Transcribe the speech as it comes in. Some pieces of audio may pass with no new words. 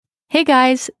Hey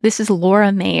guys, this is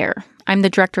Laura Mayer. I'm the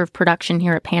director of production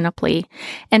here at Panoply.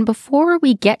 And before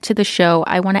we get to the show,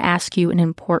 I want to ask you an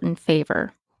important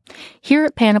favor. Here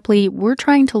at Panoply, we're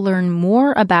trying to learn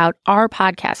more about our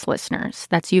podcast listeners.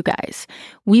 That's you guys.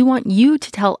 We want you to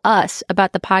tell us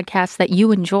about the podcasts that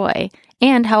you enjoy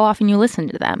and how often you listen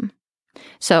to them.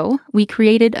 So we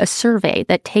created a survey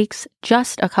that takes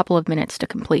just a couple of minutes to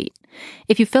complete.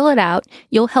 If you fill it out,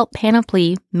 you'll help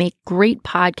Panoply make great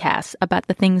podcasts about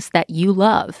the things that you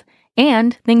love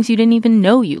and things you didn't even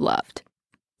know you loved.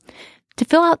 To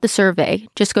fill out the survey,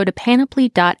 just go to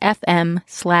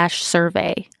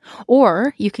panoply.fm/survey,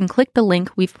 or you can click the link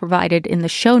we've provided in the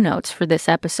show notes for this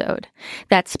episode.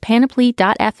 That's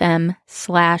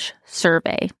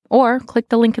panoply.fm/survey, or click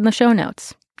the link in the show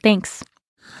notes. Thanks.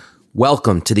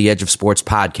 Welcome to the Edge of Sports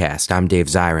podcast. I'm Dave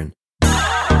Zirin.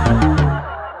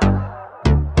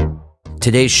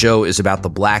 Today's show is about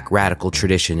the black radical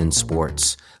tradition in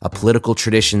sports, a political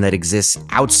tradition that exists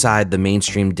outside the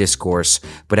mainstream discourse,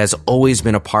 but has always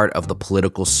been a part of the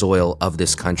political soil of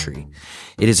this country.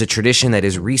 It is a tradition that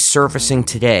is resurfacing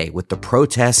today with the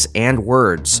protests and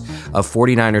words of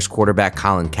 49ers quarterback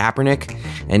Colin Kaepernick,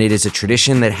 and it is a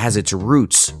tradition that has its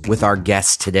roots with our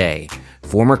guest today,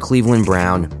 former Cleveland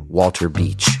Brown Walter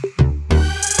Beach.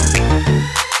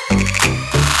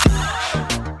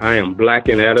 I am black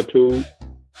in attitude,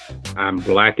 I'm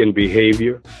black in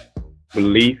behavior,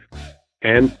 belief,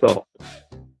 and thought.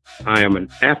 I am an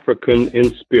African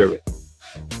in spirit.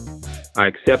 I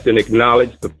accept and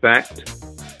acknowledge the fact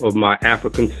of my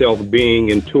African self-being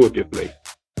intuitively.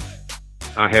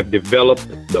 I have developed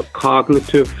the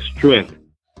cognitive strength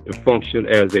to function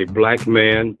as a black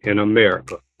man in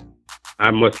America. I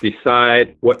must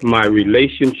decide what my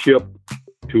relationship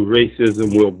to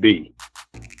racism will be.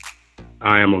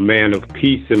 I am a man of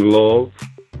peace and love.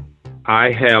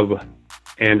 I have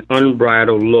an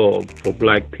unbridled love for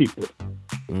black people.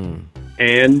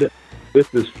 And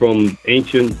this is from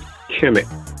ancient Kemet,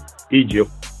 Egypt,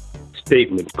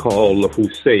 statement called the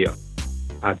Hosea.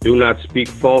 I do not speak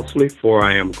falsely, for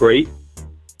I am great.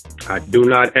 I do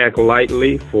not act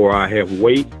lightly, for I have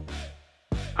weight.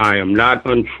 I am not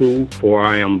untrue, for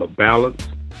I am the balance.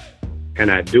 And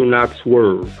I do not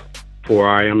swerve, for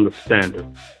I am the standard.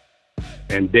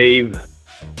 And Dave,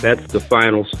 that's the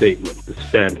final statement, the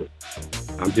standard.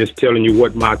 I'm just telling you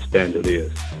what my standard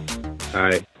is.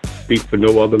 I speak for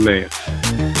no other man.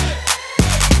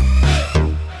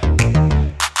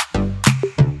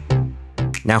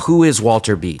 Now, who is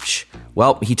Walter Beach?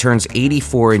 Well, he turns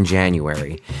 84 in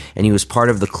January, and he was part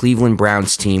of the Cleveland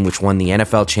Browns team which won the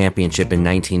NFL championship in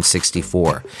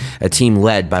 1964, a team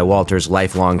led by Walter's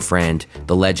lifelong friend,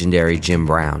 the legendary Jim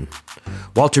Brown.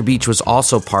 Walter Beach was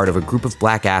also part of a group of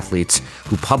black athletes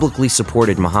who publicly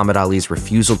supported Muhammad Ali's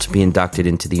refusal to be inducted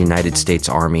into the United States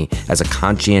Army as a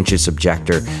conscientious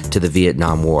objector to the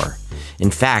Vietnam War.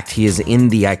 In fact, he is in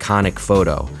the iconic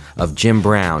photo of Jim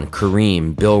Brown,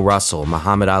 Kareem, Bill Russell,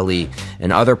 Muhammad Ali,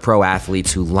 and other pro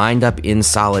athletes who lined up in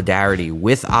solidarity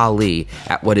with Ali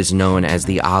at what is known as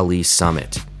the Ali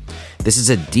Summit. This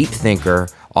is a deep thinker,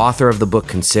 author of the book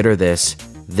Consider This.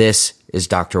 This is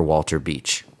Dr. Walter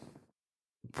Beach.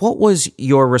 What was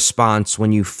your response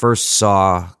when you first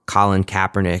saw Colin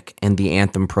Kaepernick and the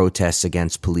anthem protests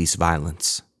against police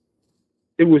violence?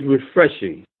 It was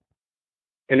refreshing,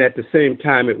 and at the same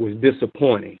time, it was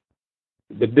disappointing.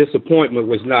 The disappointment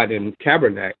was not in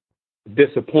Kaepernick. The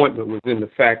disappointment was in the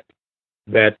fact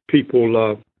that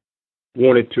people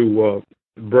wanted to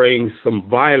bring some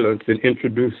violence and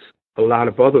introduce a lot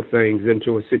of other things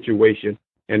into a situation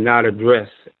and not address.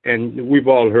 And we've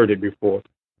all heard it before.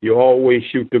 You always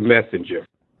shoot the messenger.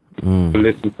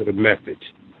 Listen to the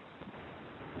message.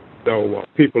 So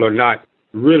people are not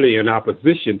really in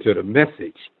opposition to the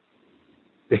message.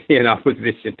 They're in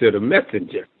opposition to the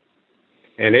messenger.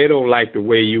 And they don't like the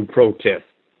way you protest.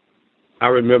 I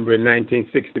remember in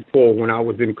 1964 when I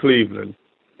was in Cleveland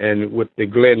and with the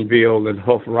Glenville and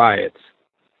Huff riots,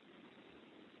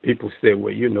 people said,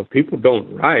 well, you know, people don't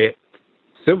riot.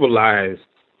 Civilized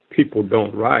people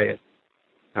don't riot.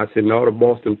 I said, no, the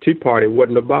Boston Tea Party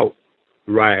wasn't about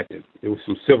rioting. It was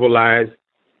some civilized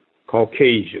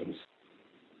Caucasians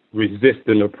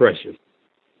resisting oppression.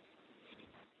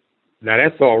 Now,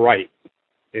 that's all right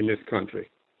in this country.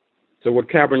 So what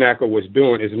Kaepernick was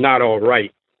doing is not all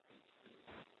right.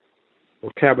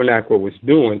 What Kaepernick was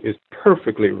doing is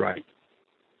perfectly right.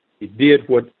 He did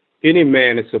what any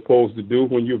man is supposed to do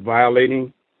when you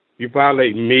violate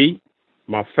me,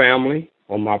 my family,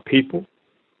 or my people.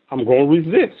 I'm going to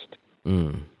resist.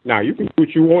 Now, you can do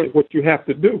what you want, what you have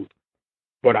to do,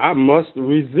 but I must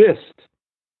resist.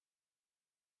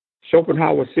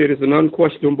 Schopenhauer said it's an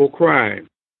unquestionable crime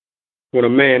when a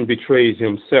man betrays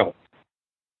himself,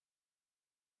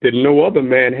 that no other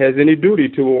man has any duty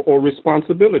to or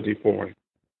responsibility for him.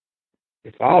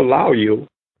 If I allow you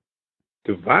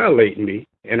to violate me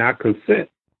and I consent,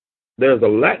 there's a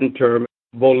Latin term,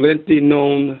 volenti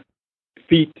non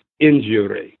fit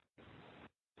injure.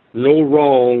 No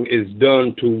wrong is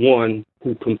done to one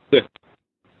who consents.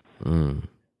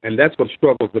 And that's what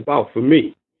struggle's about for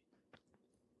me.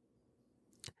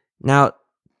 Now,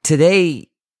 today,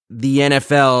 the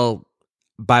NFL,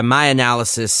 by my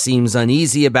analysis, seems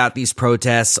uneasy about these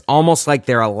protests, almost like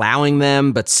they're allowing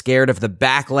them, but scared of the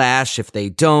backlash if they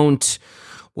don't.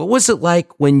 What was it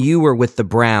like when you were with the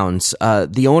Browns?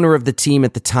 The owner of the team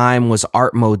at the time was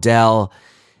Art Modell.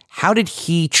 How did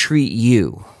he treat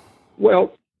you?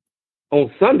 Well,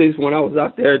 on Sundays when I was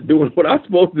out there doing what I was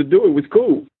supposed to do, it was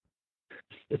cool.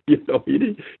 You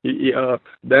know,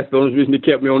 that's the only reason he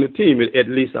kept me on the team. At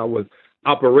least I was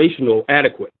operational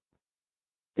adequate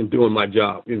in doing my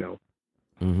job, you know.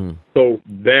 Mm-hmm. So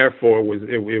therefore,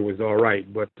 it was all right.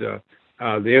 But the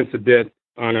incident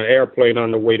on an airplane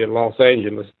on the way to Los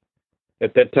Angeles,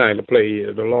 at that time to play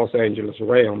the Los Angeles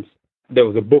Rams, there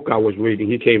was a book I was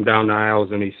reading. He came down the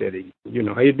aisles and he said, you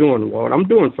know, how you doing, Walt? I'm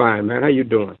doing fine, man. How you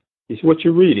doing? He said, what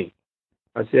you reading?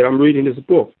 I said, I'm reading this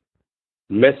book,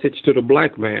 Message to the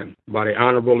Black Man by the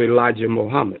Honorable Elijah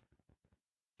Muhammad.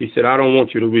 He said, I don't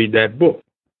want you to read that book.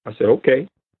 I said, okay.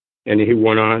 And he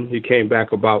went on. He came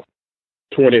back about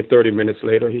 20, 30 minutes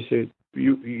later. He said,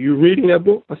 you reading that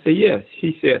book? I said, yes.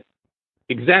 He said,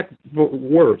 exact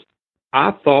words,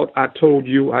 I thought I told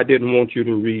you I didn't want you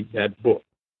to read that book.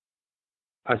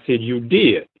 I said, you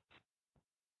did.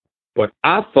 But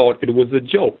I thought it was a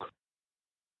joke.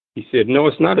 He said, no,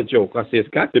 it's not a joke. I said, it's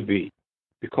got to be.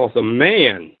 Because a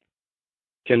man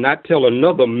cannot tell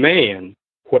another man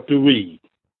what to read.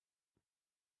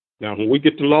 Now, when we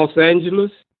get to Los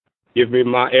Angeles, give me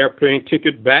my airplane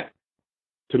ticket back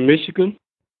to Michigan.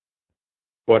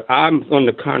 But I'm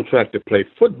under contract to play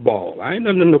football. I ain't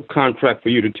under no contract for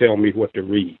you to tell me what to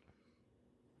read.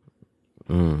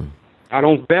 I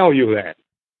don't value that.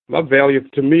 My value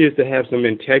to me is to have some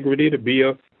integrity, to be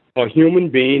a human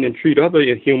being and treat other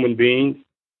human beings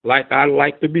like I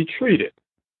like to be treated.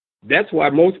 That's why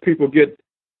most people get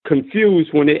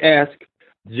confused when they ask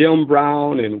Jim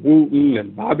Brown and Wooten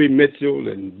and Bobby Mitchell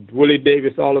and Willie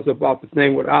Davis all this about the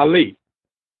thing with Ali.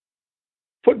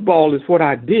 Football is what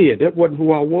I did. That wasn't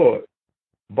who I was.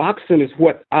 Boxing is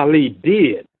what Ali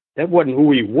did. That wasn't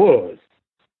who he was.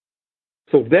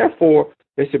 So therefore,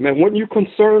 they said, man, weren't you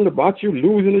concerned about you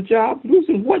losing a job?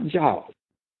 Losing what job?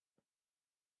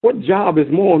 What job is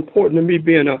more important than me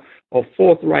being a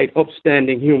forthright,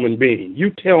 upstanding human being?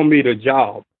 You tell me the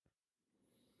job.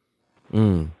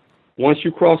 Once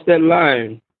you cross that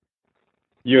line,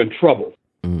 you're in trouble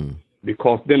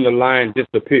because then the line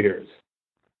disappears.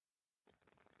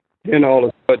 Then all of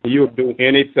a sudden you'll do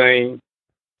anything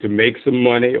to make some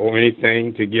money or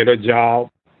anything to get a job.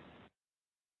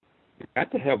 You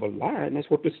got to have a line. That's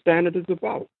what the standard is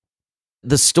about.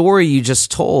 The story you just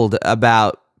told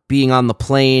about being on the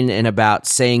plane and about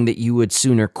saying that you would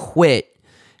sooner quit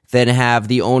than have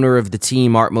the owner of the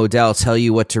team, Art Modell, tell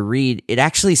you what to read, it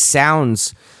actually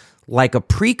sounds like a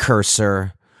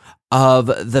precursor of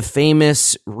the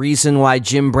famous reason why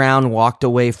Jim Brown walked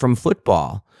away from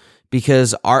football.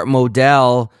 Because Art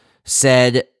Modell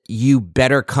said, you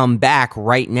better come back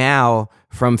right now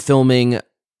from filming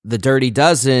The Dirty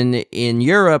Dozen in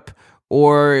Europe,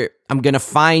 or I'm going to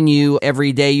fine you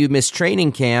every day you miss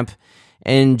training camp.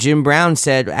 And Jim Brown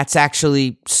said, that's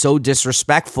actually so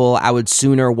disrespectful. I would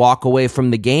sooner walk away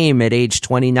from the game at age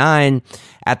 29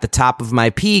 at the top of my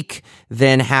peak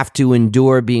than have to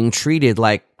endure being treated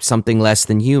like something less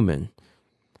than human.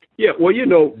 Yeah, well, you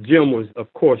know, Jim was,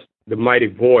 of course, the mighty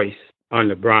voice on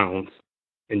the Browns,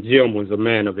 and Jim was a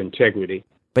man of integrity.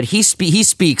 But he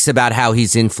speaks about how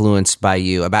he's influenced by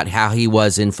you, about how he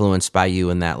was influenced by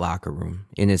you in that locker room,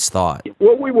 in his thought.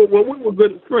 Well, we were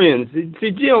good friends.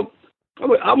 See, Jim, I'm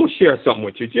going to share something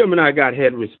with you. Jim and I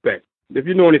had respect. If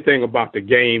you know anything about the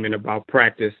game and about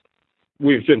practice,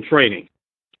 we was in training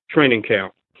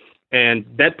camp. And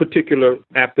that particular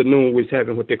afternoon, we was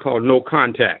having what they call no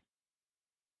contact.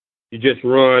 You just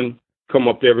run, come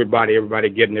up to everybody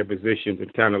get in their positions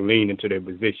and kind of lean into their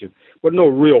positions, but no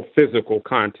real physical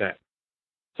contact.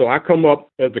 So I come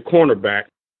up as the cornerback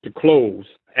to close,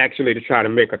 actually to try to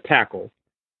make a tackle.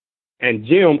 And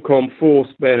Jim come full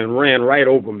span and ran right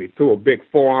over me, threw a big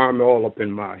forearm all up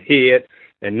in my head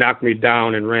and knocked me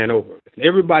down and ran over.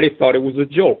 Everybody thought it was a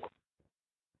joke,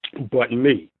 but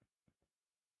me.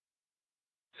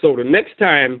 So the next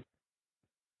time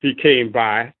he came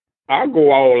by, I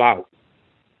go all out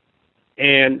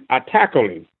and I tackle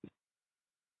him.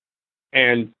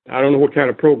 And I don't know what kind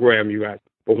of program you got,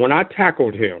 but when I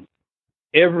tackled him,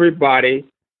 everybody,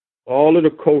 all of the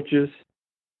coaches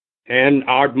and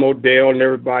Art Modell and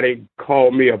everybody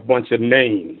called me a bunch of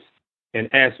names and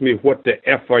asked me, what the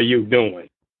F are you doing?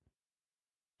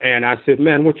 And I said,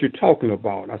 man, what you talking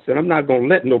about? I said, I'm not going to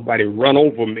let nobody run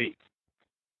over me.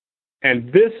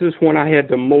 And this is when I had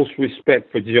the most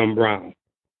respect for Jim Brown.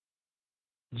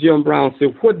 Jim Brown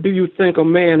said, what do you think a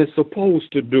man is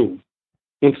supposed to do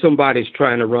when somebody's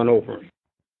trying to run over him?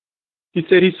 He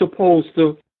said he's supposed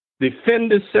to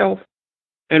defend himself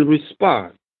and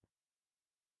respond.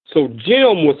 So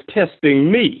Jim was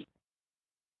testing me.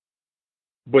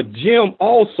 But Jim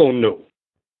also knew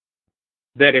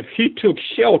that if he took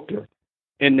shelter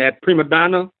in that prima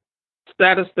donna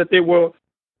status that they were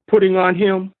putting on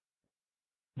him,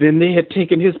 then they had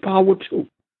taken his power too.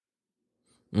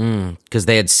 Because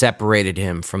they had separated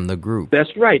him from the group.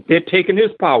 That's right. They're taking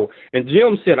his power. And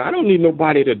Jim said, I don't need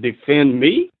nobody to defend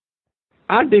me.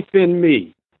 I defend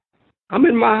me. I'm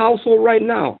in my household right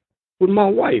now with my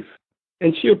wife.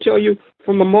 And she'll tell you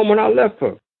from the moment I left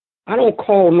her, I don't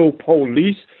call no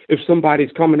police if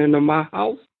somebody's coming into my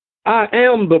house. I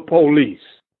am the police.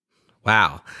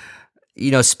 Wow.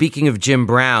 You know, speaking of Jim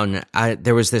Brown,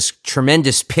 there was this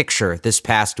tremendous picture this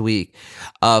past week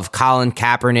of Colin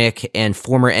Kaepernick and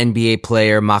former NBA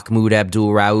player Mahmoud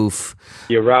Abdul-Rauf.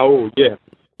 Yeah, Raul, yeah.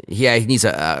 Yeah, he's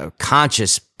a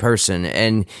conscious person,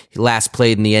 and he last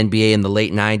played in the NBA in the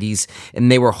late 90s,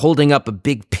 and they were holding up a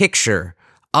big picture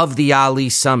of the Ali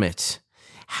Summit.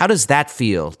 How does that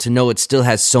feel to know it still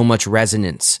has so much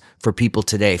resonance for people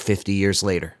today, 50 years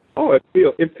later? Oh,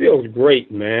 it feels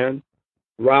great, man.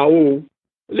 Raul,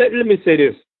 let me say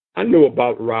this. I know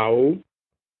about Raul.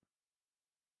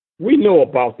 We know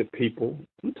about the people.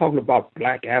 I'm talking about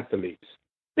black athletes.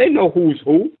 They know who's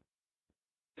who.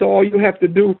 So all you have to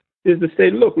do is to say,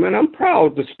 look, man, I'm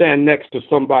proud to stand next to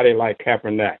somebody like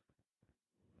Kaepernick.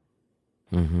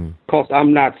 Because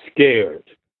I'm not scared.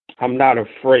 I'm not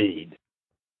afraid.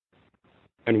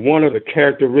 And one of the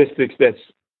characteristics that's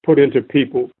put into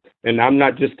people, and I'm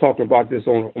not just talking about this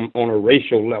on a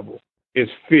racial level, is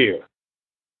fear.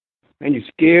 And you're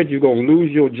scared you're going to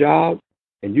lose your job,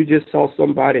 and you just saw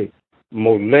somebody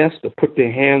molest or put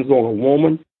their hands on a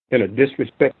woman in a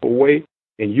disrespectful way,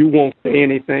 and you won't say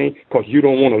anything because you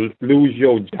don't want to lose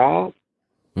your job.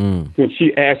 When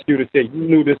she asked you to say you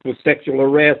knew this was sexual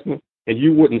harassment and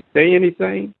you wouldn't say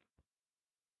anything.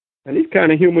 And these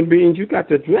kind of human beings, you got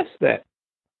to address that.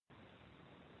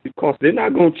 Because they're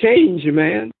not going to change you,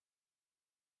 man.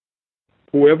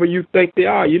 Whoever you think they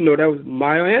are, you know, that was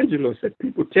Maya Angelou said,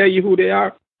 people tell you who they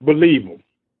are, believe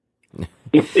them.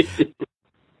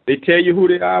 They tell you who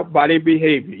they are by their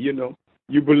behavior, you know,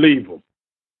 you believe them.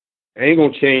 It ain't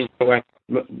going to change.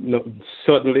 No,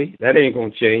 suddenly, that ain't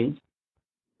going to change.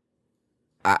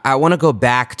 I want to go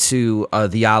back to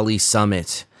the Ali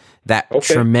Summit, that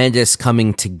tremendous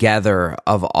coming together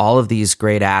of all of these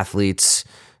great athletes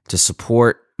to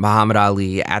support Muhammad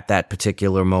Ali at that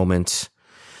particular moment.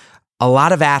 A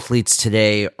lot of athletes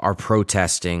today are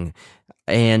protesting,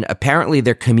 and apparently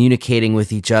they're communicating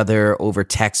with each other over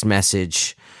text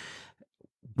message.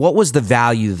 What was the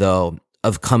value, though,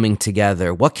 of coming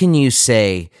together? What can you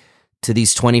say to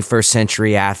these 21st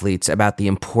century athletes about the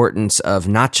importance of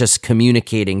not just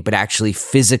communicating, but actually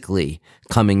physically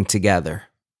coming together?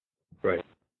 Right.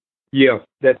 Yeah,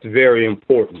 that's very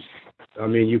important. I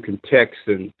mean, you can text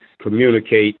and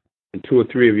communicate, and two or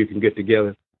three of you can get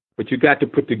together, but you got to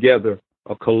put together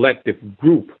a collective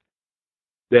group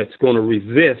that's going to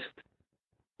resist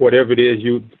whatever it is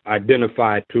you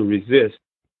identified to resist,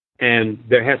 and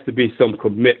there has to be some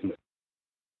commitment.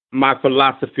 My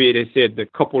philosophy, they said the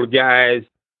couple of guys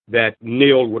that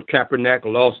kneeled with Kaepernick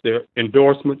lost their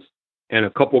endorsements, and a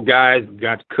couple guys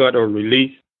got cut or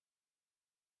released.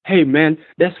 Hey, man,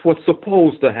 that's what's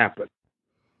supposed to happen.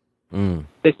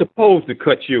 They're supposed to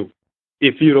cut you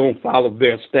if you don't follow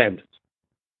their standards.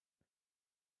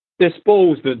 They're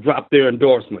supposed to drop their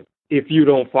endorsement if you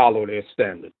don't follow their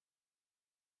standards.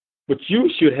 But you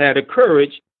should have the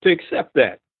courage to accept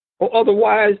that. Or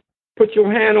otherwise, put your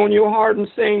hand on your heart and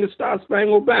sing the Star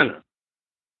Spangled Banner.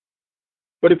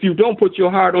 But if you don't put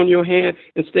your heart on your hand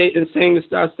and sing the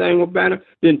Star Spangled Banner,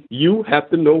 then you have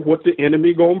to know what the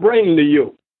enemy going to bring to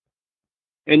you.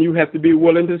 And you have to be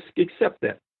willing to accept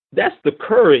that. That's the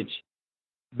courage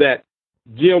that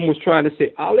Jim was trying to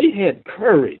say. Ali had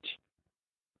courage.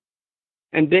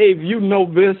 And Dave, you know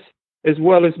this as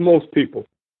well as most people.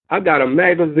 I got a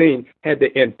magazine, had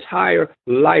the entire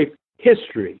life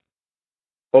history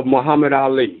of Muhammad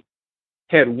Ali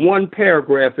had one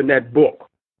paragraph in that book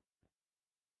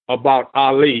about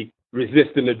Ali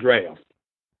resisting the draft.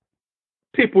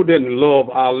 People didn't love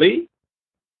Ali.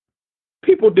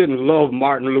 People didn't love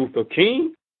Martin Luther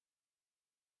King.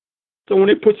 So when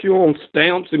they put you on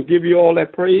stamps and give you all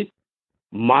that praise,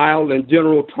 mild and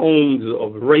general tones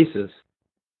of racist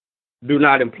do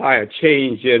not imply a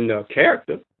change in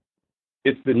character.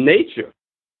 It's the nature.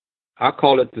 I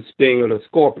call it the sting of the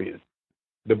scorpion.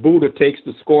 The Buddha takes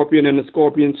the scorpion and the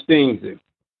scorpion stings him.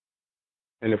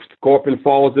 And if the scorpion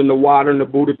falls in the water and the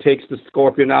Buddha takes the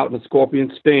scorpion out and the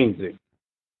scorpion stings him.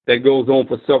 That goes on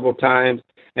for several times.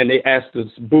 And they asked the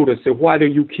Buddha, said, why do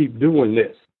you keep doing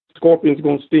this? Scorpion's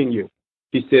going to sting you.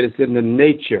 He said, it's in the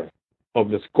nature of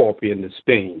the scorpion to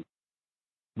sting.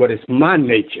 But it's my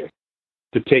nature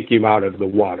to take him out of the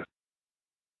water.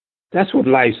 That's what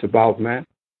life's about, man.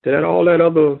 That all that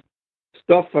other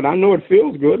stuff, and I know it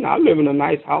feels good, and I live in a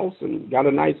nice house and got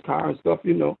a nice car and stuff,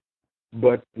 you know.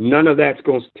 But none of that's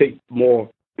going to take more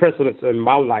precedence in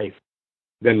my life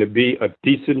than to be a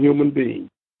decent human being.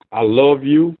 I love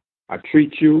you, I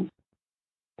treat you,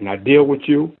 and I deal with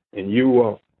you, and you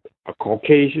are a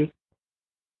Caucasian.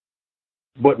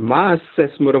 But my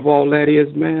assessment of all that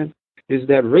is, man, is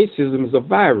that racism is a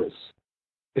virus.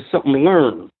 It's something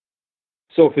learned.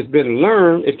 So if it's been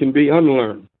learned, it can be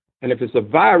unlearned. And if it's a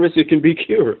virus, it can be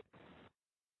cured.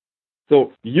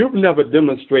 So you've never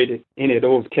demonstrated any of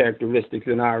those characteristics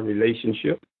in our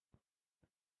relationship.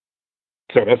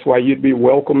 So that's why you'd be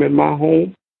welcome in my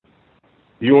home,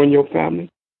 you and your family,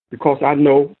 because I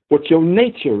know what your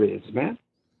nature is, man.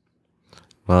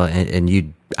 Well, and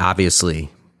you'd obviously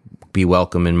be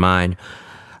welcome in mine.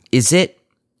 Is it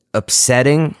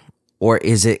upsetting or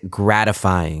is it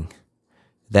gratifying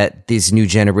that this new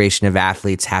generation of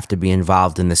athletes have to be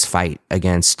involved in this fight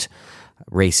against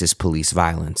racist police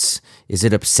violence? Is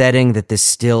it upsetting that this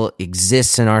still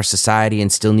exists in our society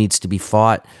and still needs to be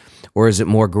fought? Or is it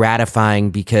more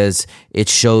gratifying because it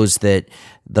shows that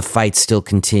the fight still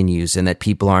continues and that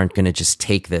people aren't going to just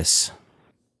take this?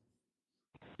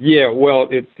 Yeah, well,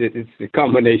 it's a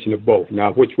combination of both.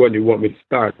 Now, which one do you want me to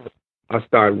start? I'll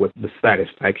start with the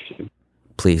satisfaction.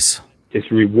 Please. It's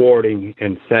rewarding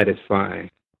and satisfying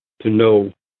to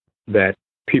know that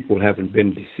people haven't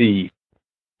been deceived.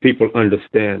 People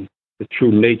understand the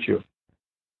true nature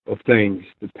of things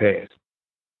to pass.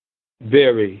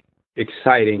 Very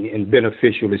exciting and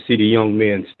beneficial to see the young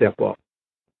men step up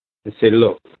and say,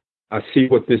 look, I see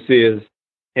what this is,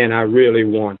 and I really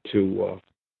want to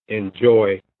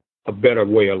enjoy a better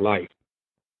way of life.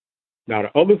 Now,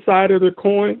 the other side of the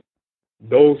coin,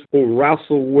 those who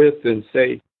wrestle with and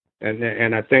say,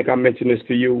 and I think I mentioned this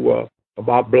to you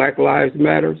about Black Lives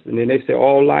Matter, and then they say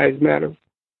all lives matter.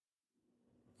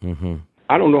 Mm-hmm.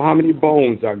 I don't know how many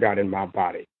bones I got in my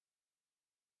body.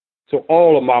 So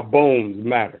all of my bones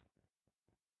matter.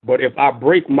 But if I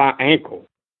break my ankle,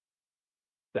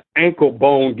 the ankle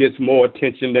bone gets more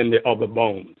attention than the other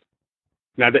bones.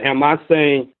 Now, am I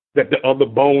saying that the other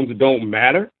bones don't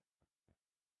matter?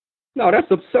 No,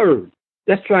 that's absurd.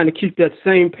 That's trying to keep that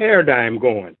same paradigm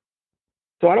going.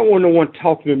 So I don't want no one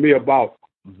talking to me about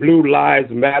blue lives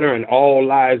matter and all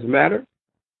lives matter.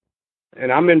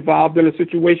 And I'm involved in a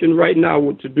situation right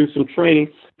now to do some training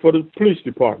for the police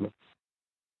department.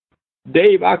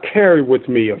 Dave, I carry with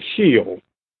me a shield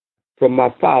from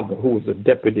my father, who was a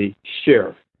deputy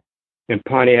sheriff in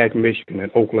Pontiac, Michigan,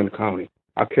 in Oakland County.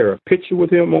 I carry a picture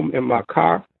with him in my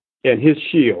car and his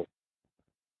shield.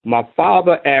 My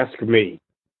father asked me,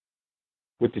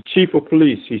 with the chief of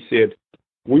police, he said,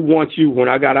 we want you, when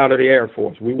I got out of the Air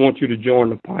Force, we want you to join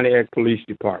the Pontiac Police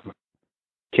Department.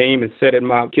 Came and sat at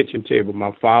my kitchen table,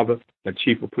 my father, the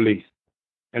chief of police.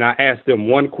 And I asked them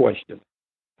one question.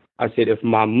 I said, if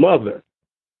my mother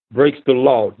breaks the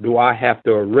law, do I have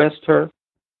to arrest her?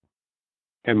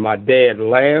 And my dad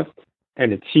laughed,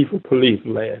 and the chief of police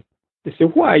laughed. They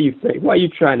said, why are you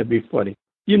trying to be funny?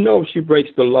 You know if she breaks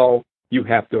the law, you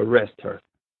have to arrest her.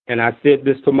 And I said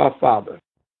this to my father.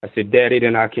 I said, Daddy,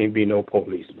 then I can't be no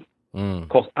policeman.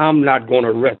 Because I'm not going to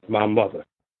arrest my mother.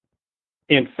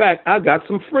 In fact, I got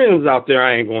some friends out there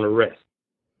I ain't going to arrest.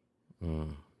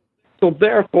 So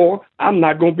therefore, I'm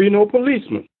not going to be no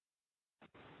policeman.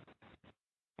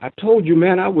 I told you,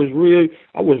 man, I was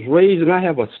raised and I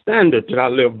have a standard that I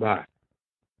live by.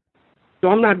 So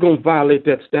I'm not going to violate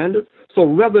that standard. So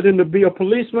rather than to be a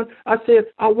policeman, I said,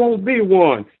 I won't be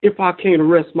one if I can't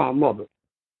arrest my mother.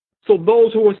 So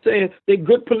those who are saying they're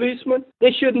good policemen,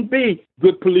 they shouldn't be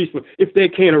good policemen if they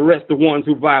can't arrest the ones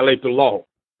who violate the law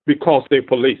because they're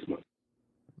policemen.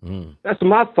 That's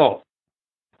my thought.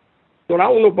 So I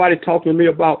don't want nobody talking to me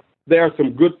about there are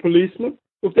some good policemen.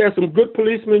 If there's some good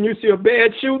policemen, you see a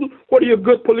bad shooting, what are your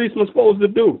good policemen supposed to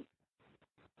do?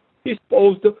 He's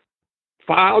supposed to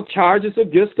file charges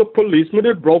against the policeman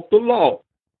that broke the law.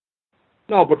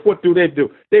 No, but what do?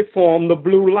 They form the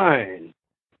blue line.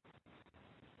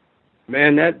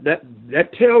 Man,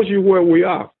 that tells you where we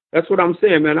are. That's what I'm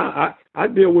saying, man. I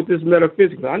deal with this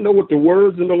metaphysically. I know what the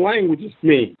words and the languages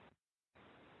mean.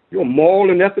 You're a moral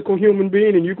and ethical human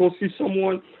being, and you're going to see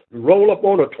someone roll up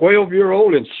on a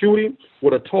 12-year-old and shoot him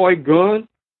with a toy gun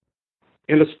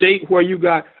in a state where you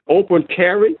got open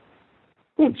carry.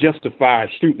 Don't justify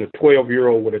shooting a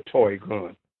 12-year-old with a toy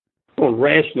gun. Don't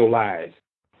rationalize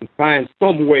and find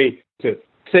some way to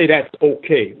say that's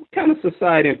okay. What kind of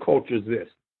society and culture is this?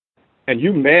 And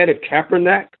you mad at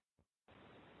Kaepernick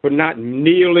for not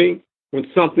kneeling when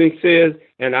something says,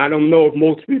 and I don't know if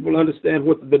most people understand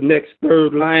what the next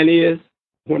third line is,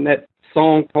 when that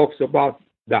song talks about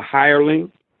the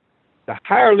hireling. The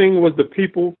hireling was the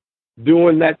people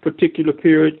during that particular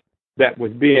period that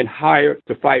was being hired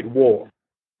to fight war.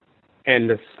 And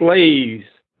the slaves,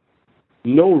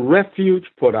 no refuge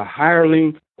for the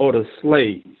hireling or the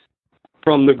slaves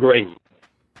from the grave.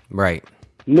 Right.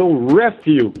 No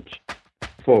refuge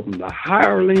for the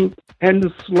hireling and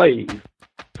the slave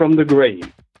from the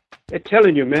grave. They're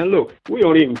telling you, man, look, we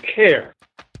don't even care.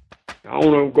 I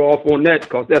don't want to go off on that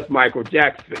because that's Michael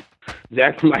Jackson.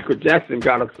 Michael Jackson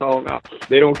got a song out.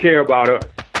 They don't care about us.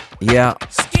 Yeah.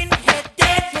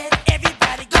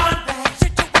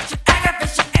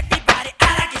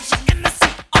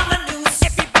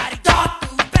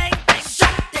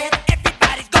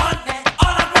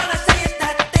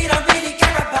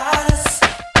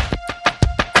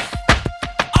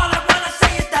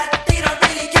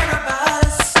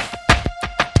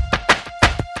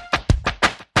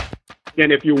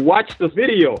 And if you watch the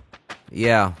video,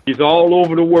 yeah, he's all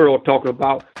over the world talking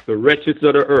about the wretches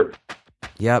of the earth.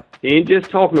 Yep. He ain't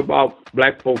just talking about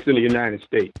black folks in the United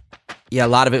States. Yeah, a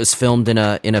lot of it was filmed in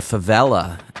a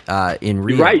favela in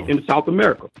Rio. Right, in South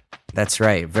America. That's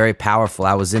right. Very powerful.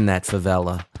 I was in that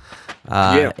favela.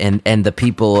 And the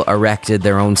people erected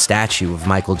their own statue of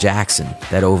Michael Jackson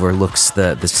that overlooks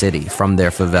the city from their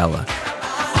favela.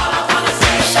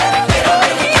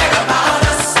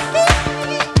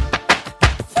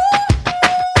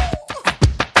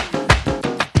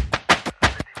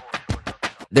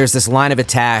 There's this line of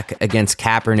attack against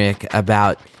Kaepernick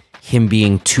about him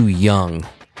being too young,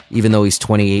 even though he's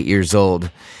 28 years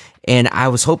old. And I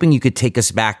was hoping you could take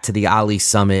us back to the Ali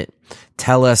Summit.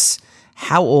 Tell us,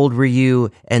 how old were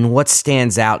you and what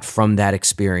stands out from that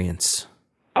experience?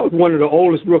 I was one of the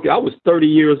oldest rookies. I was 30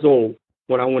 years old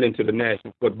when I went into the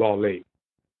National Football League.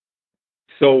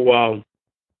 So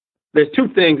there's two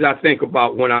things I think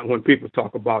about when people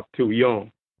talk about too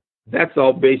young. That's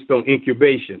all based on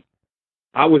incubation.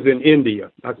 I was in India.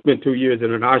 I spent 2 years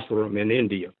in an ashram in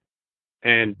India,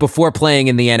 and before playing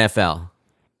in the NFL.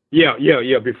 Yeah.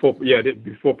 Before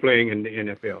playing in the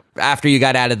NFL. After you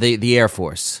got out of the Air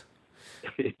Force.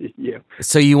 Yeah.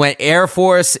 So you went Air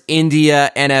Force,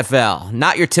 India, NFL.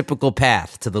 Not your typical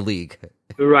path to the league.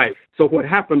 Right. So what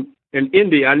happened in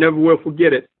India, I never will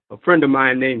forget it. A friend of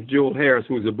mine named Jules Harris,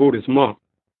 who was a Buddhist monk.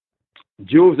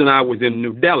 Jules and I was in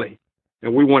New Delhi,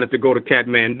 and we wanted to go to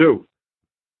Kathmandu.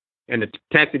 And the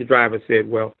taxi driver said,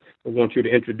 well, I want you to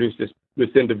introduce this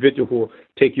individual who will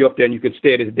take you up there and you can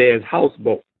stay at his dad's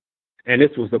houseboat. And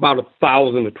this was about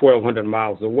 1,000 to 1,200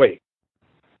 miles away.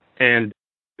 And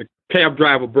the cab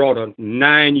driver brought a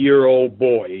 9-year-old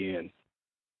boy in.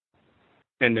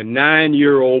 And the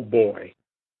 9-year-old boy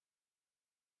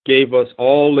gave us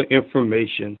all the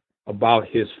information about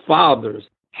his father's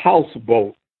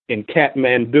houseboat in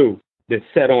Kathmandu that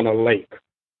sat on a lake.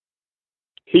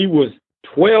 He was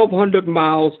 1,200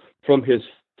 miles from his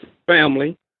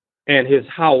family and his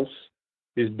house,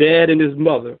 his dad and his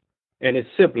mother and his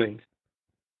siblings,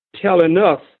 telling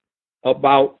us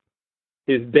about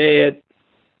his dad's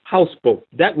houseboat.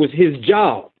 That was his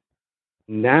job.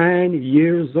 9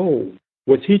 years old.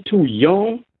 Was he too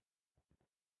young?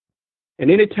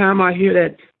 And anytime I hear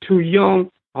that too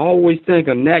young, I always think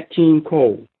of Nat King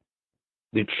Cole.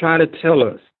 They try to tell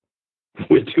us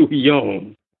we're too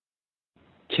young.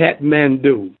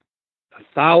 Kathmandu,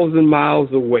 1,000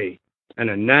 miles away, and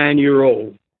a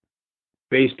 9-year-old,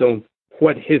 based on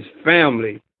what his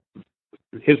family,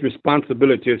 his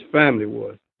responsibility to his family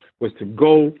was to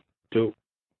go to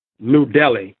New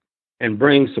Delhi and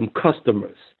bring some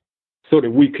customers so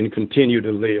that we can continue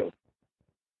to live.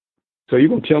 So you're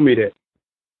going to tell me that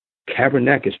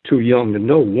Kaepernick is too young to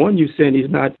know? One, you're saying he's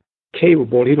not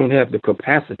capable, he don't have the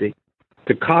capacity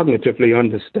to cognitively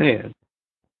understand.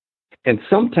 And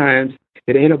sometimes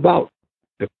it ain't about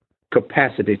the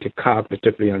capacity to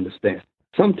cognitively understand.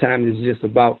 Sometimes it's just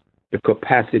about the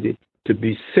capacity to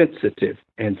be sensitive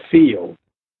and feel.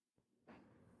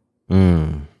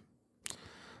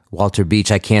 Walter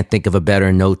Beach, I can't think of a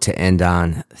better note to end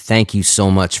on. Thank you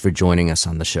so much for joining us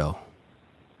on the show.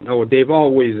 No, Dave,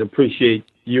 always appreciate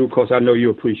you because I know you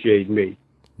appreciate me.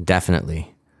 Definitely.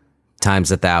 Times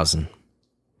 1,000.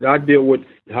 I deal with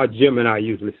how Jim and I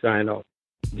usually sign off.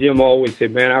 Jim always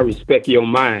said, man, I respect your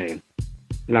mind.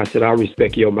 And I said, I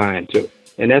respect your mind too.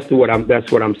 And that's what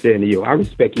I'm saying to you. I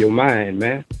respect your mind,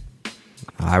 man.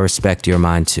 I respect your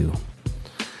mind too.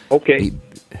 Okay.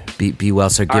 Be well,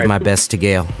 sir. Give my best to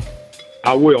Gail.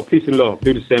 I will. Peace and love.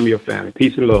 Do the same to your family.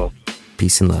 Peace and love.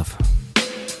 Peace and love.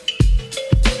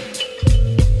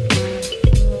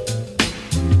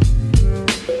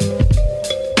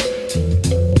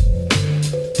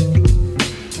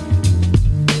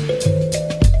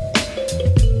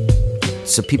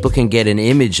 So people can get an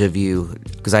image of you,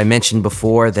 because I mentioned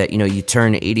before that, you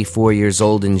turn 84 years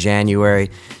old in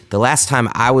January. The last time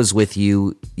I was with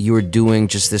you, you were doing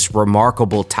just this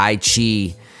remarkable Tai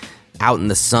Chi out in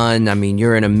the sun. I mean,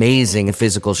 you're in amazing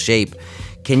physical shape.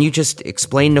 Can you just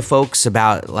explain to folks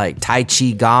about like Tai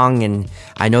Chi Gong? And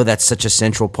I know that's such a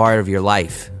central part of your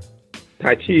life.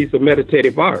 Tai Chi is a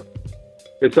meditative art.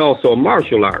 It's also a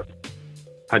martial art.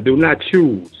 I do not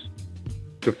choose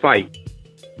to fight.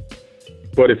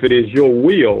 But if it is your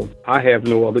will, I have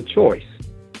no other choice.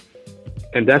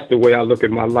 And that's the way I look at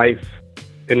my life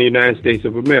in the United States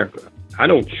of America. I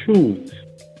don't choose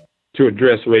to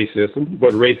address racism,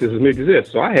 but racism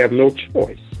exists, so I have no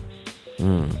choice.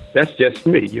 That's just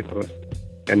me,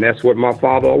 And that's what my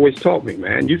father always taught me,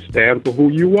 man. You stand for who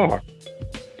you are.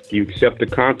 You accept the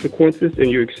consequences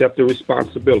and you accept the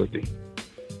responsibility.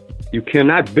 You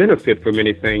cannot benefit from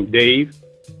anything, Dave,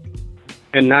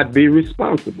 and not be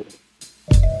responsible.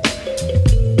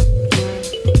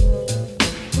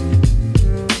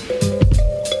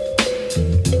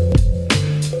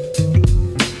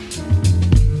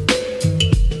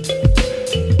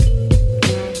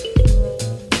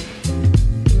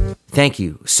 Thank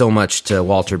you so much to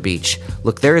Walter Beach.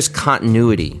 Look, there is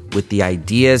continuity with the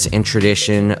ideas and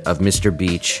tradition of Mr.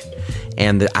 Beach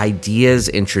and the ideas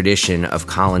and tradition of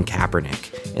Colin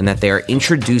Kaepernick, in that they are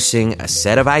introducing a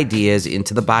set of ideas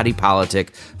into the body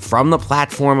politic from the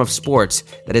platform of sports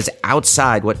that is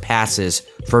outside what passes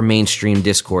for mainstream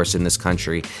discourse in this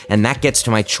country. And that gets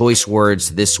to my choice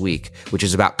words this week, which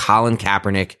is about Colin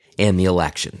Kaepernick and the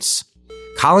elections.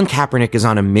 Colin Kaepernick is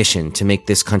on a mission to make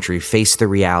this country face the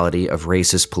reality of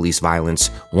racist police violence,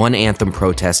 one anthem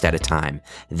protest at a time.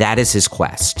 That is his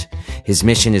quest. His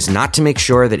mission is not to make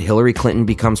sure that Hillary Clinton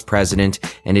becomes president,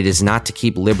 and it is not to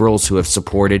keep liberals who have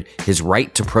supported his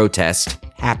right to protest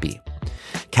happy.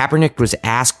 Kaepernick was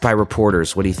asked by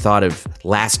reporters what he thought of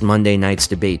last Monday night's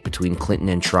debate between Clinton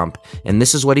and Trump, and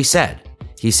this is what he said.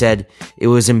 He said, "It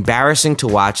was embarrassing to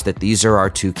watch that these are our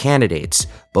two candidates.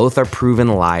 Both are proven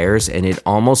liars, and it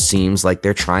almost seems like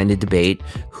they're trying to debate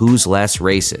who's less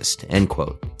racist," end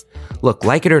quote. Look,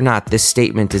 like it or not, this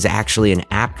statement is actually an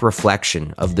apt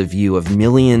reflection of the view of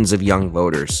millions of young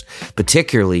voters,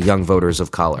 particularly young voters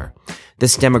of color.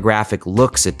 This demographic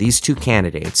looks at these two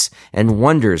candidates and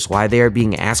wonders why they are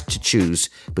being asked to choose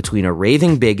between a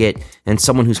raving bigot and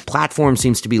someone whose platform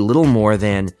seems to be little more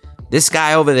than, "This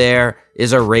guy over there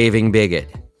is a raving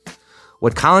bigot."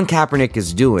 What Colin Kaepernick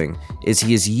is doing is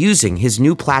he is using his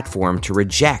new platform to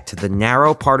reject the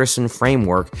narrow partisan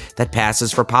framework that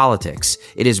passes for politics.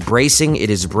 It is bracing, it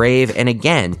is brave, and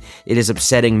again, it is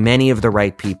upsetting many of the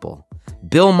right people.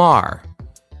 Bill Maher,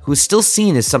 who is still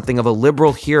seen as something of a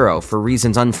liberal hero for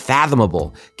reasons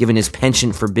unfathomable given his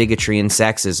penchant for bigotry and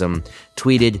sexism,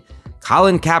 tweeted,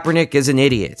 "Colin Kaepernick is an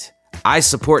idiot. I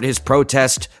support his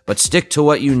protest, but stick to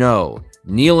what you know.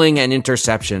 Kneeling and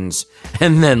interceptions,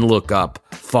 and then look up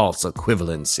false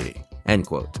equivalency," end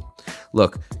quote.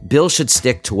 Look, Bill should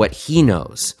stick to what he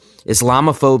knows: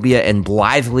 Islamophobia and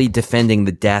blithely defending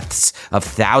the deaths of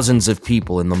thousands of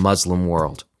people in the Muslim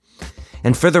world.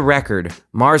 And for the record,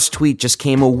 Maher's tweet just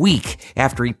came a week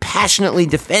after he passionately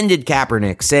defended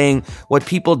Kaepernick, saying what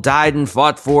people died and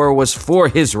fought for was for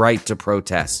his right to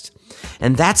protest.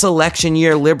 And that's election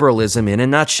year liberalism in a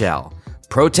nutshell.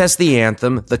 Protest the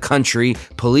anthem, the country,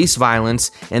 police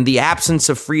violence, and the absence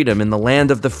of freedom in the land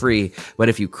of the free. But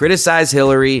if you criticize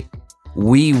Hillary,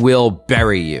 we will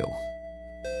bury you.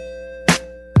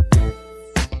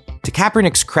 To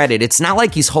Kaepernick's credit, it's not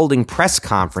like he's holding press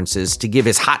conferences to give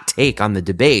his hot take on the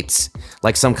debates,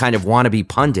 like some kind of wannabe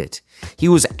pundit. He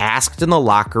was asked in the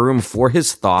locker room for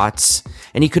his thoughts,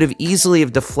 and he could have easily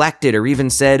have deflected or even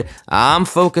said, "I'm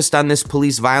focused on this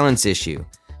police violence issue."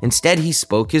 Instead, he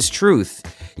spoke his truth,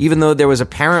 even though there was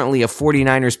apparently a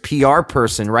 49ers PR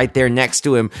person right there next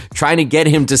to him trying to get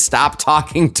him to stop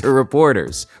talking to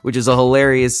reporters, which is a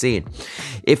hilarious scene.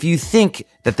 If you think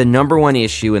that the number one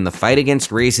issue in the fight against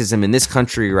racism in this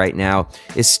country right now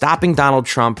is stopping Donald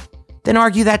Trump, then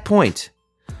argue that point.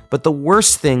 But the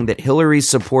worst thing that Hillary's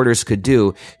supporters could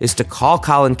do is to call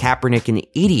Colin Kaepernick an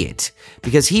idiot,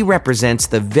 because he represents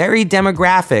the very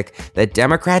demographic that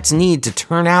Democrats need to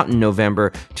turn out in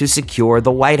November to secure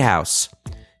the White House.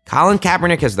 Colin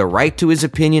Kaepernick has the right to his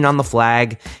opinion on the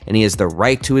flag, and he has the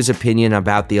right to his opinion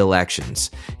about the elections.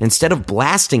 Instead of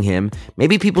blasting him,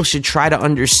 maybe people should try to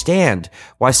understand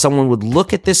why someone would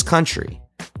look at this country,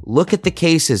 look at the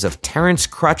cases of Terrence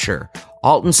Crutcher,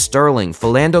 Alton Sterling,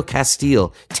 Philando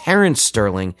Castile, Terrence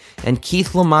Sterling, and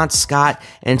Keith Lamont Scott,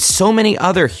 and so many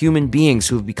other human beings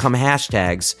who have become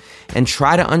hashtags, and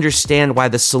try to understand why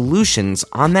the solutions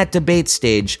on that debate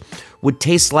stage would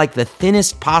taste like the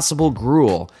thinnest possible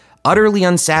gruel, utterly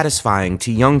unsatisfying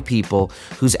to young people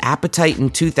whose appetite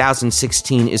in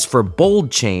 2016 is for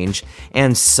bold change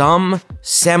and some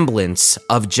semblance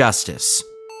of justice.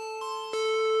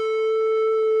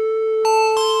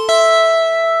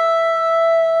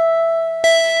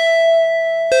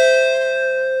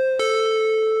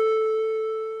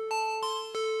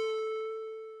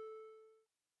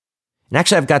 And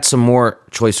actually, I've got some more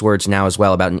choice words now as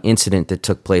well about an incident that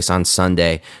took place on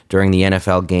Sunday during the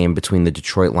NFL game between the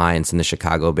Detroit Lions and the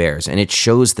Chicago Bears. And it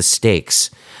shows the stakes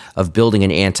of building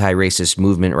an anti-racist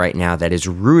movement right now that is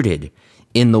rooted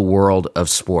in the world of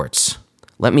sports.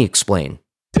 Let me explain.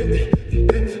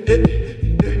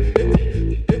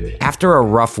 After a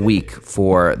rough week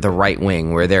for the right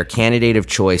wing, where their candidate of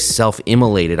choice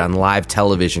self-immolated on live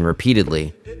television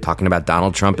repeatedly, talking about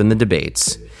Donald Trump in the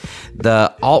debates,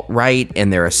 the alt-right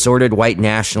and their assorted white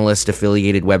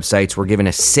nationalist-affiliated websites were given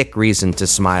a sick reason to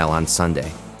smile on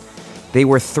Sunday. They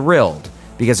were thrilled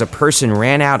because a person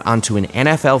ran out onto an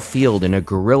NFL field in a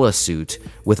gorilla suit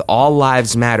with "All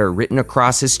Lives Matter" written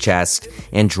across his chest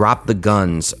and dropped the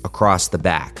guns across the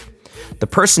back. The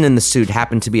person in the suit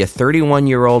happened to be a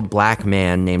 31-year-old black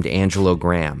man named Angelo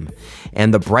Graham,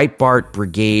 and the Breitbart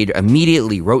Brigade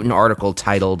immediately wrote an article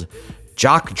titled,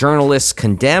 "Jock journalists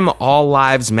condemn All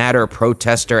Lives Matter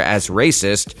protester as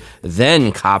racist,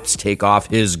 then cops take off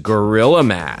his gorilla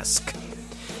mask."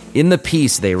 In the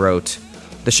piece, they wrote,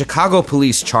 "The Chicago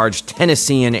police charged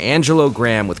Tennessean Angelo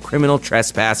Graham with criminal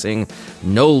trespassing.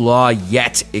 No law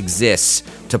yet exists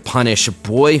to punish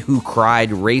boy who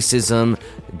cried racism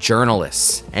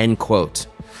journalists." End quote.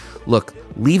 Look,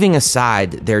 leaving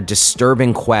aside their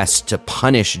disturbing quest to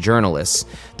punish journalists,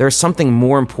 there's something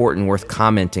more important worth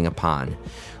commenting upon.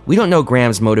 We don't know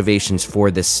Graham's motivations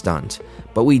for this stunt,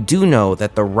 but we do know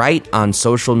that the right on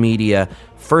social media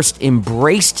first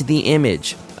embraced the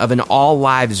image of an All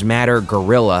Lives Matter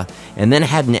gorilla and then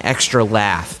had an extra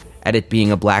laugh at it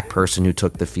being a black person who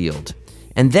took the field.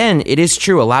 And then, it is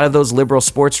true, a lot of those liberal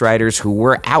sports writers who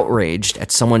were outraged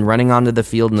at someone running onto the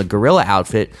field in the gorilla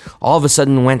outfit all of a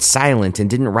sudden went silent and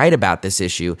didn't write about this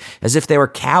issue, as if they were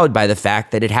cowed by the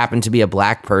fact that it happened to be a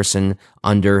black person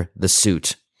under the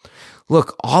suit.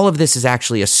 Look, all of this is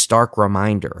actually a stark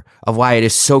reminder of why it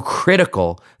is so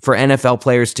critical for NFL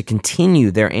players to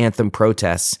continue their anthem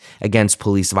protests against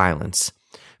police violence.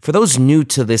 For those new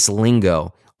to this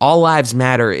lingo, All Lives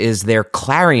Matter is their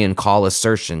clarion call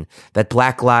assertion that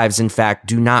black lives, in fact,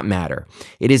 do not matter.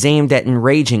 It is aimed at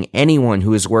enraging anyone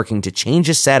who is working to change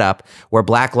a setup where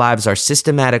black lives are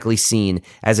systematically seen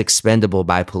as expendable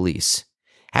by police.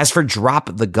 As for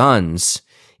Drop the Guns,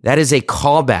 that is a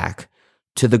callback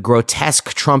to the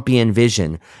grotesque Trumpian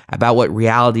vision about what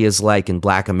reality is like in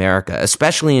black America,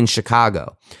 especially in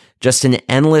Chicago. Just an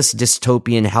endless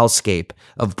dystopian hellscape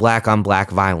of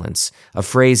black-on-black violence, a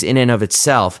phrase in and of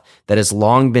itself that has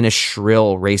long been a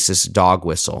shrill racist dog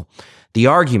whistle. The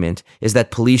argument is that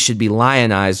police should be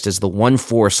lionized as the one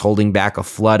force holding back a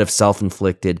flood of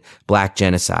self-inflicted black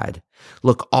genocide.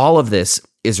 Look, all of this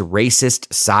is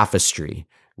racist sophistry,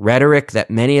 rhetoric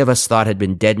that many of us thought had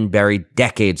been dead and buried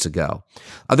decades ago.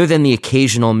 Other than the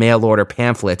occasional mail-order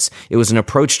pamphlets, it was an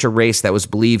approach to race that was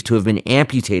believed to have been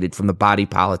amputated from the body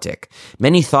politic.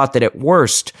 Many thought that at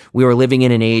worst, we were living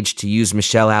in an age, to use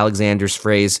Michelle Alexander's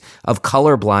phrase, of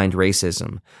colorblind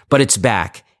racism. But it's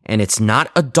back, and it's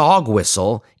not a dog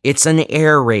whistle, it's an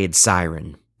air raid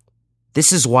siren.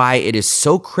 This is why it is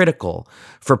so critical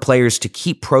for players to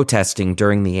keep protesting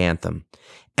during the anthem.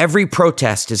 Every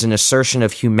protest is an assertion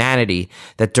of humanity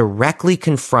that directly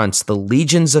confronts the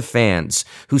legions of fans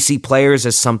who see players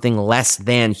as something less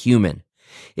than human.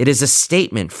 It is a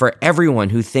statement for everyone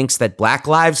who thinks that Black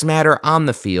Lives Matter on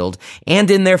the field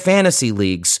and in their fantasy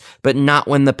leagues, but not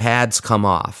when the pads come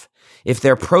off. If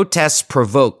their protests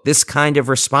provoke this kind of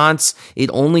response, it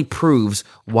only proves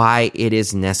why it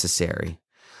is necessary.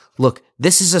 Look,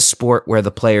 this is a sport where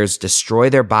the players destroy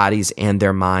their bodies and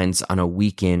their minds on a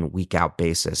week-in, week-out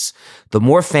basis. The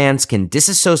more fans can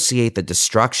disassociate the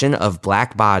destruction of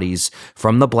black bodies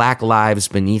from the black lives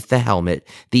beneath the helmet,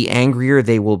 the angrier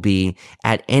they will be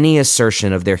at any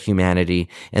assertion of their humanity,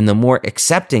 and the more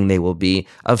accepting they will be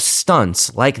of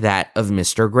stunts like that of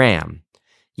Mr. Graham.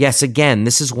 Yes, again,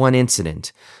 this is one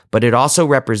incident, but it also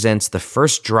represents the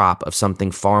first drop of something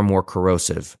far more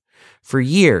corrosive. For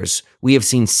years, we have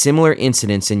seen similar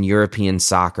incidents in European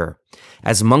soccer.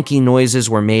 As monkey noises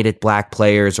were made at black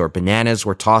players or bananas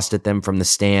were tossed at them from the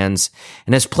stands,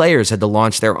 and as players had to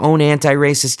launch their own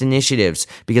anti-racist initiatives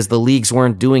because the leagues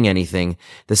weren't doing anything,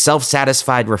 the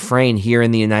self-satisfied refrain here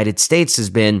in the United States has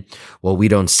been, well, we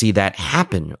don't see that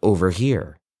happen over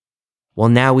here. Well,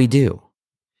 now we do.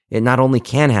 It not only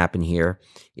can happen here,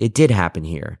 it did happen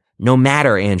here, no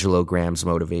matter Angelo Graham's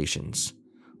motivations.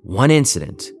 One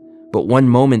incident, but one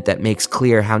moment that makes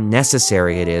clear how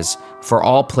necessary it is for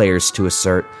all players to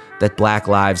assert that black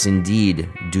lives indeed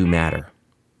do matter.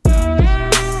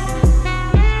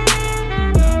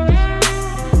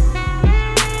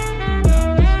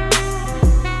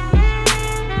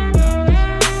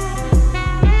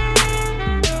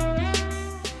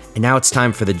 And now it's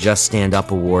time for the Just Stand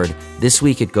Up Award. This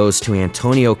week it goes to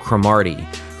Antonio Cromartie,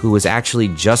 who was actually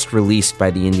just released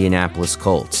by the Indianapolis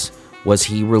Colts. Was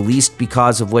he released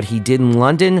because of what he did in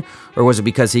London, or was it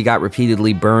because he got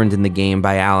repeatedly burned in the game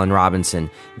by Allen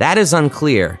Robinson? That is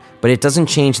unclear, but it doesn't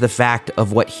change the fact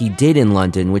of what he did in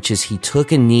London, which is he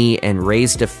took a knee and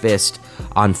raised a fist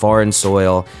on foreign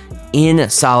soil in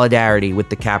solidarity with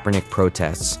the Kaepernick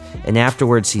protests. And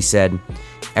afterwards he said,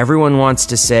 "Everyone wants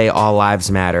to say all lives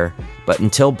matter, but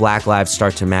until black lives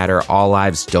start to matter, all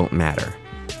lives don't matter."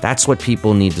 That's what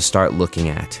people need to start looking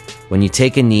at. When you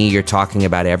take a knee, you're talking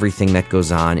about everything that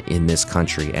goes on in this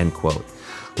country, end quote.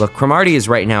 Look, Cromartie is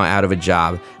right now out of a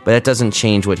job, but that doesn't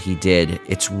change what he did.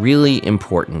 It's really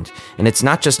important. And it's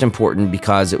not just important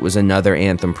because it was another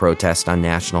anthem protest on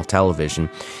national television.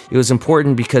 It was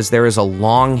important because there is a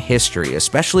long history,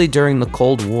 especially during the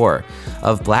Cold War,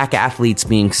 of black athletes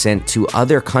being sent to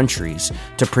other countries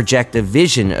to project a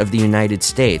vision of the United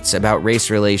States about race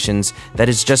relations that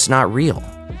is just not real.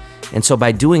 And so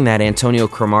by doing that, Antonio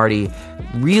Cromartie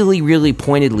really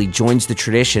pointedly joins the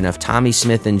tradition of Tommy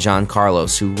Smith and John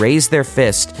Carlos, who raised their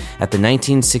fist at the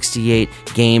 1968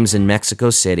 games in Mexico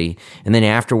City, and then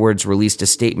afterwards released a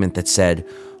statement that said,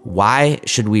 "Why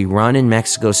should we run in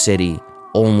Mexico City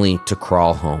only to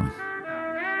crawl home?"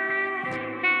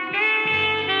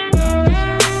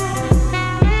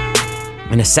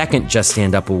 And a second Just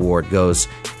Stand Up Award goes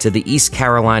to the East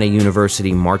Carolina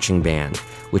University Marching Band,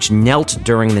 which knelt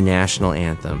during the national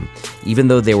anthem, even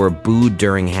though they were booed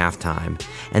during halftime.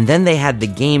 And then they had the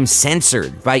game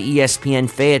censored by ESPN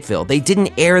Fayetteville. They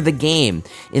didn't air the game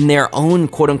in their own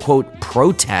quote-unquote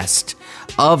protest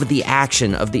of the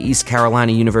action of the East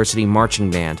Carolina University Marching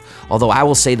Band. Although I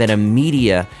will say that a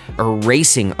media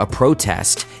erasing a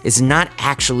protest is not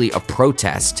actually a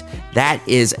protest. That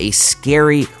is a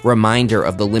scary reminder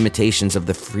of the limitations of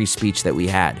the free speech that we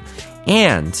had.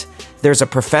 And there's a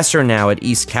professor now at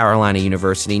East Carolina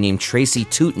University named Tracy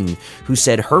Tootin who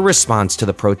said her response to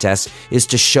the protest is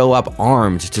to show up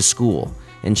armed to school.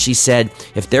 And she said,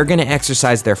 if they're going to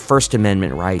exercise their First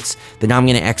Amendment rights, then I'm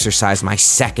going to exercise my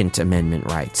Second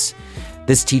Amendment rights.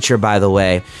 This teacher, by the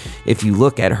way, if you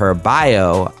look at her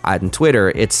bio on Twitter,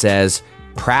 it says,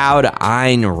 "Proud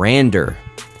Ayn Rander,"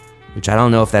 which I don't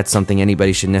know if that's something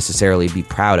anybody should necessarily be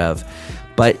proud of.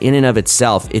 But in and of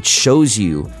itself, it shows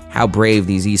you how brave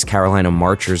these East Carolina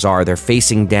marchers are. They're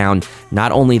facing down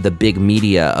not only the big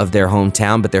media of their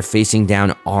hometown, but they're facing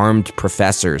down armed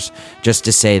professors just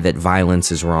to say that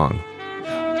violence is wrong.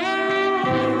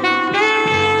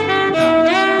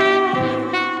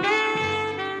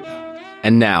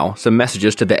 And now, some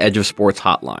messages to the Edge of Sports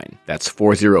hotline. That's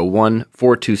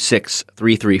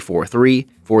 401-426-3343,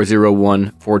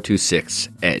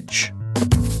 401-426-EDGE.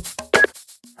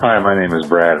 Hi, my name is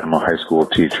Brad. I'm a high school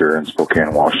teacher in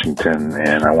Spokane, Washington,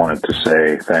 and I wanted to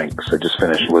say thanks. I just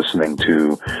finished listening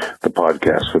to the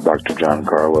podcast with Dr. John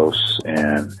Carlos,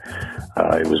 and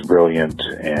it was brilliant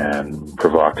and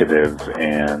provocative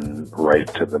and right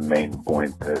to the main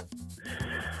point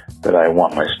that I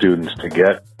want my students to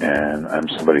get. And I'm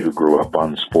somebody who grew up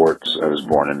on sports. I was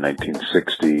born in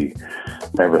 1960,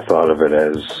 never thought of it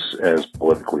as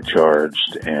politically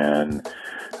charged, and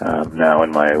Now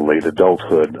in my late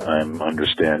adulthood, I'm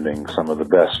understanding some of the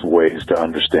best ways to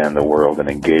understand the world and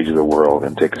engage the world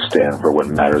and take a stand for what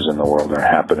matters in the world and are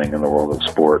happening in the world of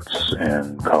sports.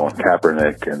 And Colin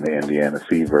Kaepernick and the Indiana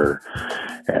Fever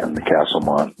and the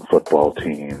Castlemont football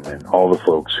team and all the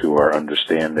folks who are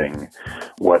understanding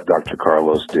what Dr.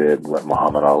 Carlos did, what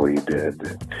Muhammad Ali did.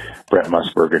 Brent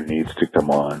Musburger needs to come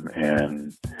on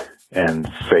and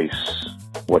face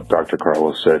what Dr.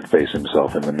 Carlos said, face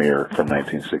himself in the mirror from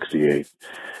 1968.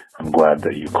 I'm glad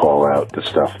that you call out the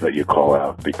stuff that you call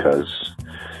out, because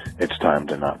it's time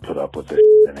to not put up with this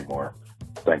anymore.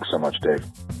 Thanks so much, Dave.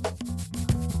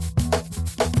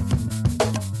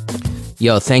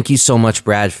 Yo, thank you so much,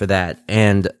 Brad, for that.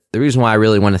 And the reason why I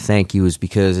really want to thank you is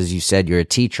because, as you said, you're a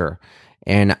teacher.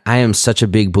 And I am such a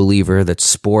big believer that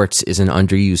sports is an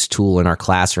underused tool in our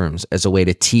classrooms as a way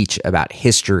to teach about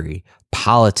history,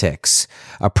 politics,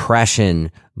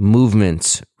 oppression,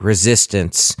 movements,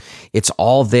 resistance. It's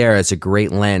all there as a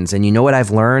great lens. And you know what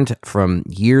I've learned from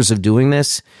years of doing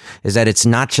this is that it's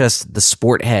not just the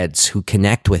sport heads who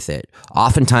connect with it.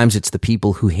 Oftentimes it's the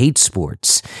people who hate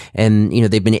sports, and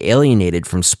they've been alienated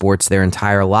from sports their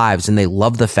entire lives, and they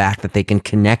love the fact that they can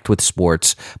connect with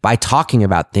sports by talking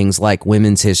about things like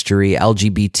women's history,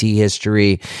 LGBT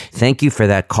history. Thank you for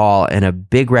that call, and a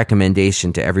big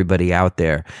recommendation to everybody out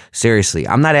there. Seriously,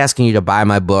 I'm not asking you to buy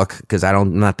my book because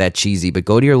I'm not that cheesy, but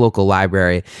go to your local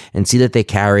library and see that they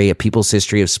carry A People's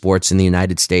History of Sports in the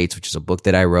United States, which is a book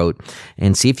that I wrote,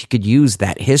 and see if you could use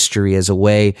that history as a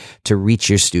way to reach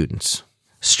your students.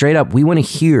 Straight up, we want to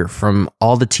hear from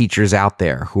all the teachers out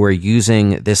there who are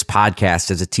using this podcast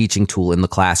as a teaching tool in the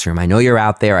classroom. I know you're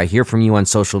out there. I hear from you on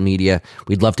social media.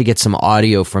 We'd love to get some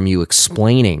audio from you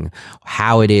explaining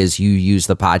how it is you use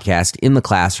the podcast in the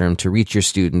classroom to reach your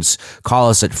students.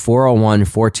 Call us at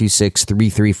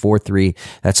 401-426-3343.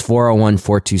 That's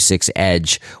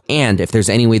 401-426-EDGE. And if there's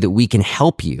any way that we can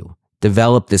help you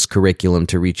develop this curriculum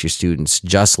to reach your students,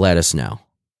 just let us know.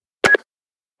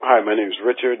 Hi, my name is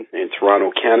Richard in Toronto,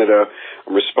 Canada.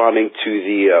 I'm responding to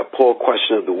the poll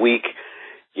question of the week.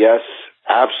 Yes,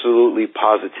 absolutely,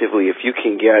 positively. If you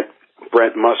can get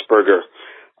Brent Musburger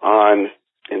on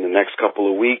in the next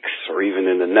couple of weeks or even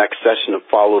in the next session to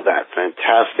follow that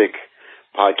fantastic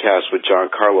podcast with John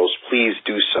Carlos, please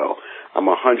do so. I'm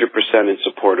 100% in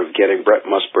support of getting Brent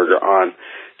Musburger on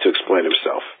to explain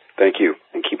himself. Thank you,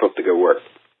 and keep up the good work.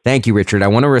 Thank you, Richard. I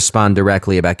want to respond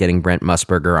directly about getting Brent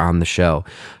Musburger on the show.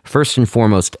 First and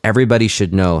foremost, everybody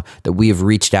should know that we have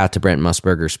reached out to Brent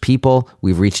Musburger's people.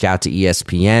 We've reached out to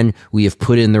ESPN. We have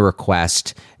put in the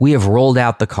request. We have rolled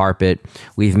out the carpet.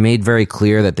 We've made very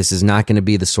clear that this is not going to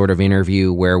be the sort of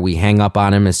interview where we hang up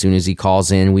on him as soon as he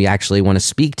calls in. We actually want to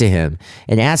speak to him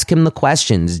and ask him the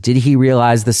questions. Did he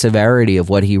realize the severity of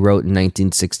what he wrote in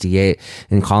 1968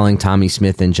 in calling Tommy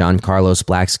Smith and John Carlos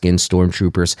black-skinned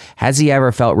stormtroopers? Has he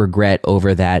ever felt regret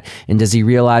over that? And does he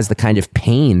realize the kind of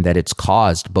pain that it's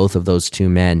caused both of those two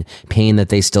men, pain that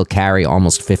they still carry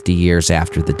almost 50 years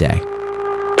after the day?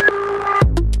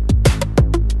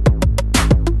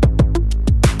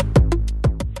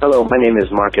 Hello, my name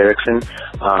is Mark Erickson.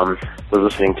 Was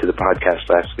listening to the podcast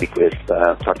last week with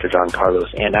Dr. John Carlos,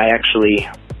 and I actually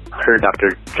heard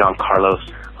Dr. John Carlos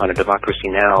on a Democracy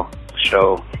Now!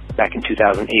 Show back in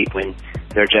 2008 when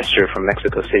their gesture from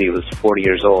Mexico City was 40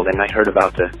 years old, and I heard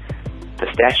about the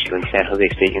statue in San Jose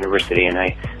State University, and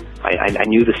I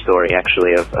knew the story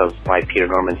actually of why Peter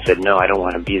Norman said, no, I don't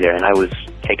want to be there, and I was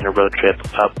taking a road trip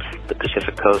up the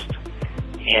Pacific Coast,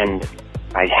 and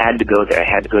I had to go there. I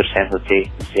had to go to San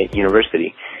Jose State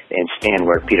University and stand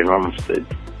where Peter Norman stood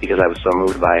because I was so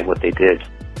moved by what they did.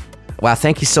 Wow,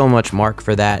 thank you so much, Mark,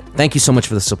 for that. Thank you so much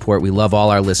for the support. We love all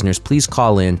our listeners. Please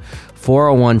call in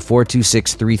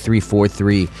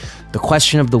 401-426-3343. The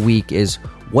question of the week is,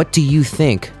 what do you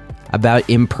think about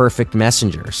imperfect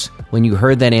messengers? When you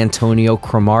heard that Antonio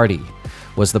Cromartie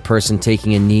was the person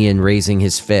taking a knee and raising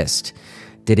his fist,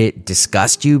 did it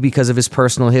disgust you because of his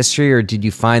personal history, or did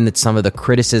you find that some of the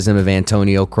criticism of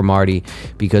Antonio Cromartie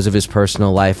because of his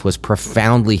personal life was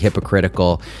profoundly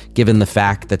hypocritical, given the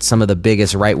fact that some of the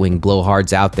biggest right-wing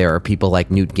blowhards out there are people like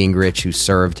Newt Gingrich, who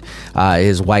served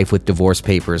his wife with divorce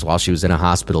papers while she was in a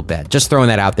hospital bed? Just throwing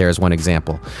that out there as one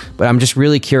example. But I'm just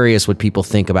really curious what people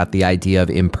think about the idea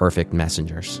of imperfect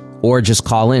messengers. Or just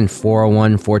call in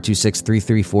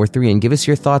 401-426-3343 and give us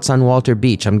your thoughts on Walter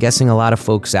Beach. I'm guessing a lot of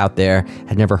folks out there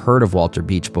had never heard of Walter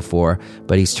Beach before,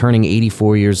 but he's turning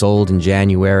 84 years old in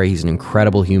January. He's an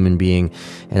incredible human being,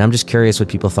 and I'm just curious what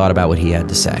people thought about what he had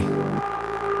to say.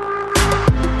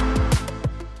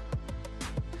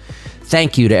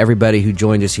 Thank you to everybody who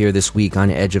joined us here this week on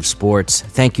Edge of Sports.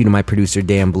 Thank you to my producer,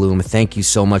 Dan Bloom. Thank you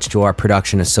so much to our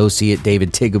production associate,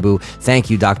 David Tigaboo. Thank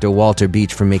you, Dr. Walter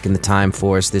Beach, for making the time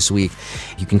for us this week.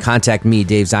 You can contact me,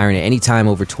 Dave Zirin, at any time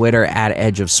over Twitter at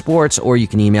Edge of Sports, or you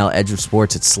can email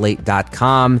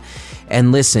edgeofsports@slate.com.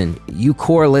 And listen, you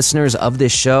core listeners of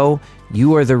this show,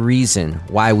 you are the reason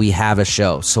why we have a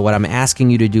show. So what I'm asking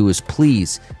you to do is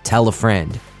please tell a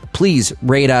friend. Please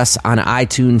rate us on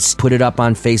iTunes, put it up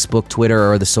on Facebook,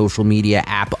 Twitter, or the social media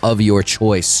app of your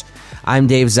choice. I'm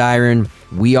Dave Zirin.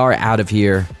 We are out of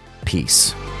here.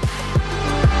 Peace.